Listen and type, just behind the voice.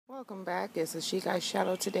Welcome back. It's a Chic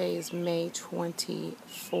Eyeshadow. Today is May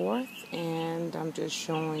 24th, and I'm just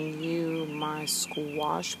showing you my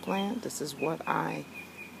squash plant. This is what I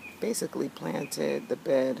basically planted the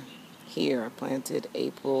bed here. I planted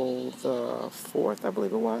April the 4th, I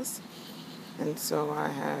believe it was. And so I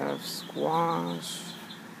have squash,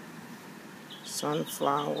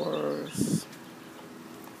 sunflowers,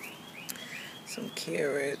 some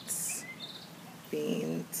carrots,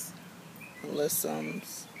 beans,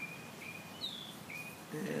 alyssums,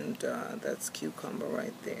 and that's cucumber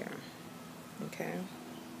right there. Okay,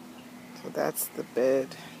 so that's the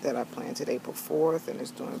bed that I planted April 4th, and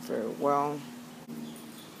it's doing very well.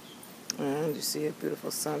 And you see a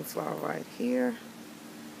beautiful sunflower right here,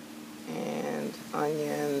 and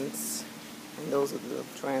onions, and those are the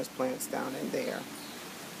transplants down in there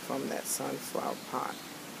from that sunflower pot.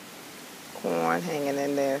 Corn hanging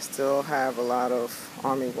in there, still have a lot of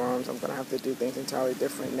army worms. I'm going to have to do things entirely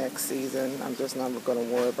different next season. I'm just not going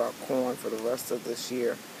to worry about corn for the rest of this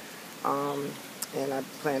year. And I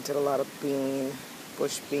planted a lot of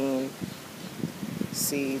bush bean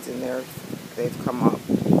seeds, and they've come up.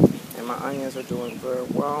 And my onions are doing very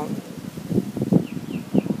well.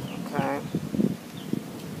 Okay.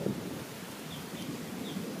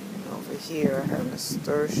 And over here I have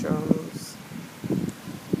nasturtiums.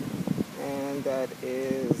 And that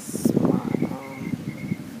is my,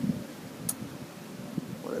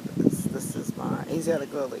 this is my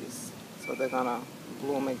Asiatic lilies. So they're going to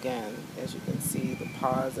bloom again. As you can see, the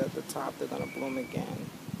pods at the top, they're going to bloom again.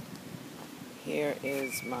 Here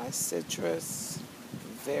is my citrus.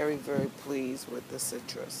 Very, very pleased with the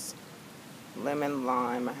citrus. Lemon,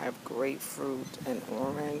 lime. I have grapefruit and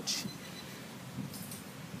orange.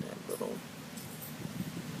 That little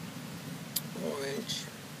orange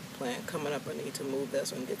plant coming up. I need to move that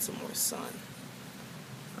so I can get some more sun.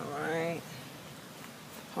 Alright.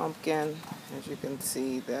 Pumpkin, as you can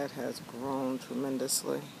see, that has grown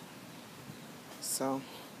tremendously. So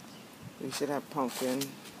we should have pumpkin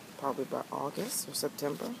probably by August or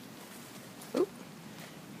September. Oop.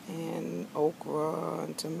 And okra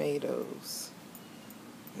and tomatoes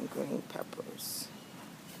and green peppers.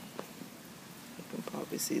 You can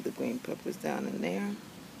probably see the green peppers down in there.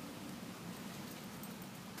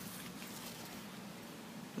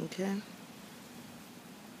 Okay.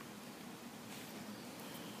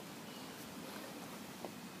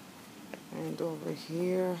 And over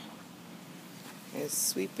here is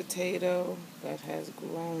sweet potato that has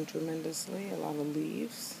grown tremendously, a lot of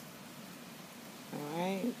leaves.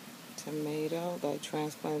 Alright, tomato, I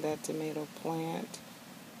transplanted that tomato plant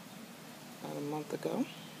about a month ago.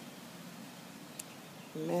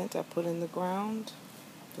 Mint I put in the ground,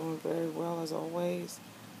 doing very well as always.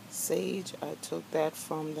 Sage, I took that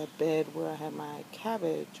from the bed where I had my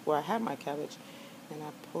cabbage, and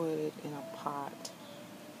I put it in a pot.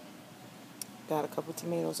 Got a couple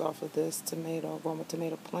tomatoes off of this Roma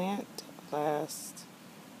tomato plant last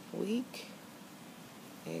week.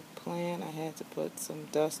 Eggplant, I had to put some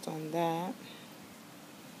dust on that.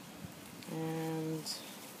 And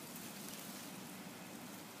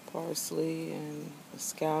parsley and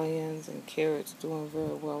scallions and carrots doing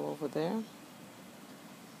very well over there.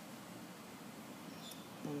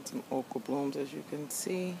 And some okra blooms, as you can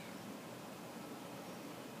see.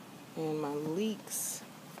 And my leeks,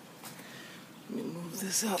 let me move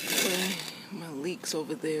this out the way. My leeks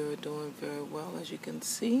over there are doing very well, as you can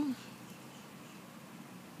see.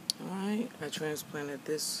 Alright, I transplanted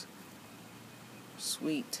this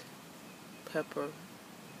sweet pepper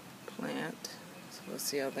plant. So let's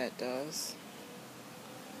see how that does.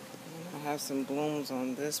 And I have some blooms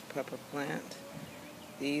on this pepper plant.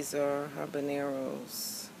 These are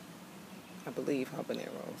habaneros. I believe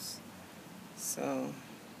habaneros. So,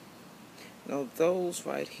 no, those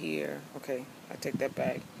right here, okay, I take that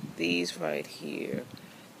back. These right here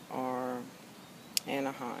are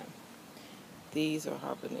Anaheim. These are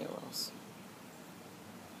habaneros.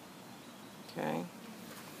 Okay.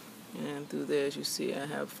 And through there, as you see, I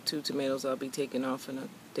have 2 tomatoes I'll be taking off in a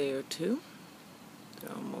day or two.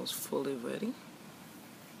 They're almost fully ready.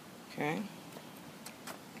 Okay.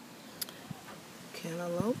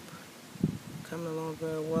 Cantaloupe, coming along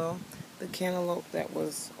very well. The cantaloupe that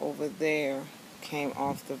was over there came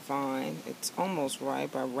off the vine. It's almost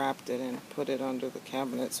ripe. I wrapped it and put it under the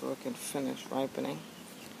cabinet so it can finish ripening.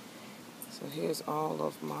 So here's all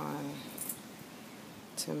of my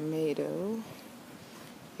tomato.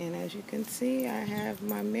 And as you can see, I have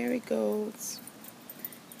my marigolds.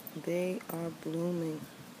 They are blooming.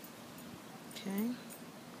 Okay.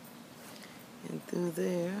 And through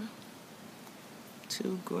there,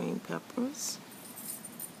 2 green peppers.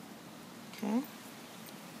 Okay.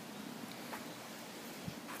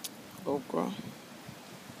 okra,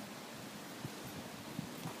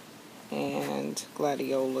 and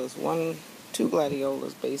gladiolas. Two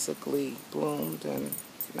gladiolas basically bloomed, and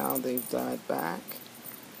now they've died back.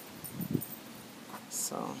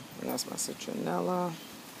 So, and that's my citronella.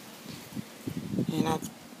 And I've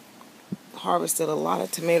harvested a lot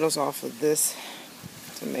of tomatoes off of this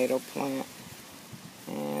tomato plant.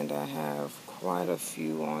 And I have quite a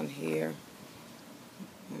few on here.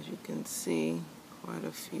 As you can see, quite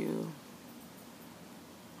a few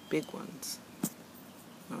big ones.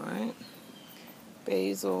 Alright.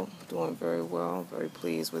 Basil, doing very well. Very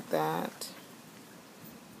pleased with that.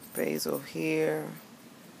 Basil here.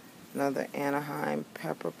 Another Anaheim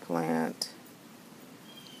pepper plant.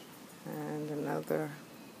 And another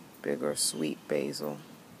bigger sweet basil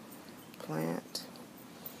plant.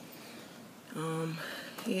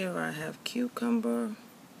 Here I have cucumber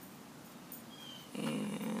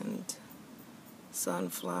and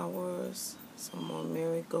sunflowers, some more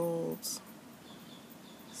marigolds,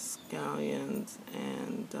 scallions,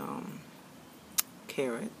 and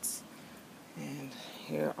carrots. And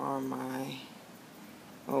here are my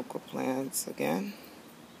okra plants again.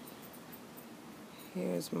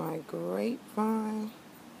 Here's my grapevine,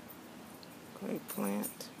 grape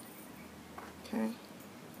plant. Okay.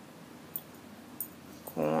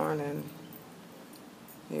 Corn, and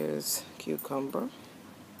here's cucumber.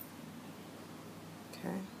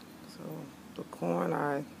 Okay, so the corn,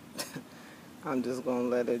 I'm just gonna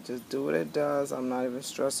let it just do what it does. I'm not even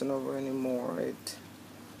stressing over it anymore. It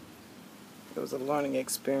was a learning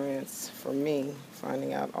experience for me,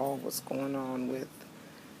 finding out all what's going on with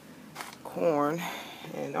corn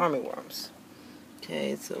and armyworms.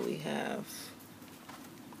 Okay, so we have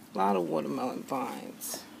a lot of watermelon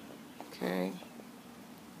vines. Okay.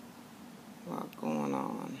 A lot going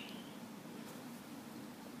on.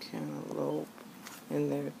 Cantaloupe in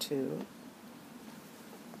there too.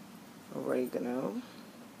 Oregano.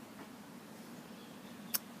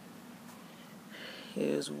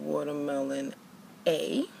 Here's watermelon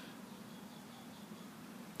A.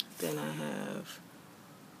 Then I have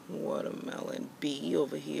watermelon B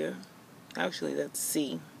over here. Actually, that's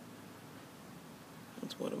C.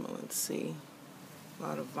 That's watermelon C. A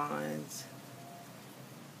lot of vines.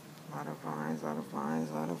 A lot of vines, a lot of vines,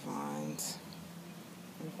 a lot of vines.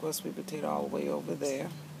 And of course, sweet potato all the way over there.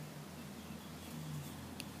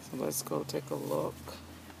 So let's go take a look.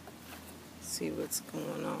 See what's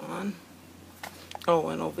going on. Oh,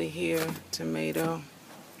 and over here, tomato.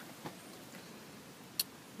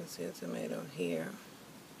 Let's see a tomato here.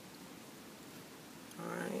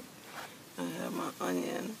 Alright. I have my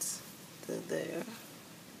onions. They're there.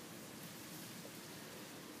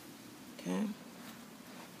 Okay.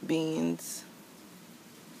 Beans.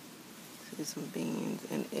 See some beans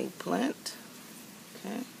and eggplant.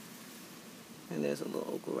 Okay. And there's a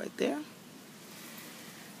little okra right there.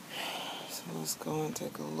 So let's go and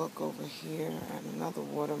take a look over here at another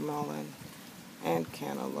watermelon and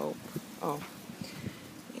cantaloupe. Oh,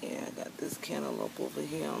 yeah, I got this cantaloupe over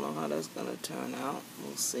here. I don't know how that's going to turn out.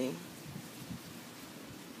 We'll see.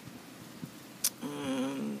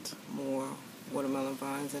 And more watermelon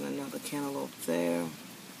vines and another cantaloupe there.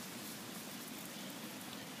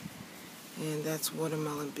 And that's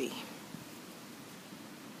watermelon B.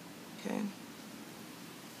 Okay.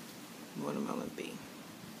 Watermelon B.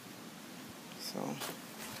 So,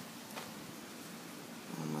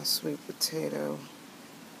 on my sweet potato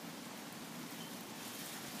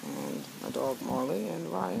and my dog Marley and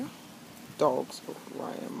Raya. Dogs,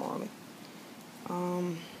 Raya and Marley.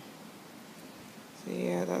 So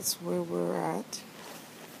yeah, that's where we're at.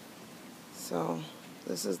 So,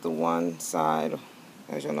 this is the one side.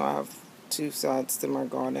 As you know, I have two sides to my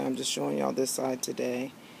garden. I'm just showing y'all this side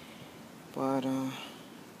today. But, oh,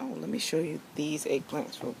 let me show you these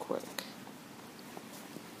eggplants real quick.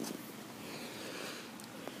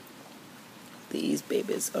 These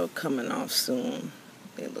babies are coming off soon.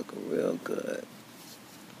 They look real good.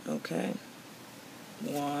 Okay.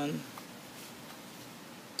 1,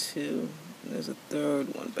 2. There's a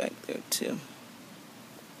third one back there too.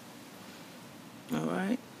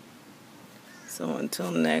 Alright. So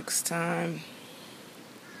until next time,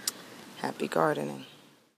 happy gardening.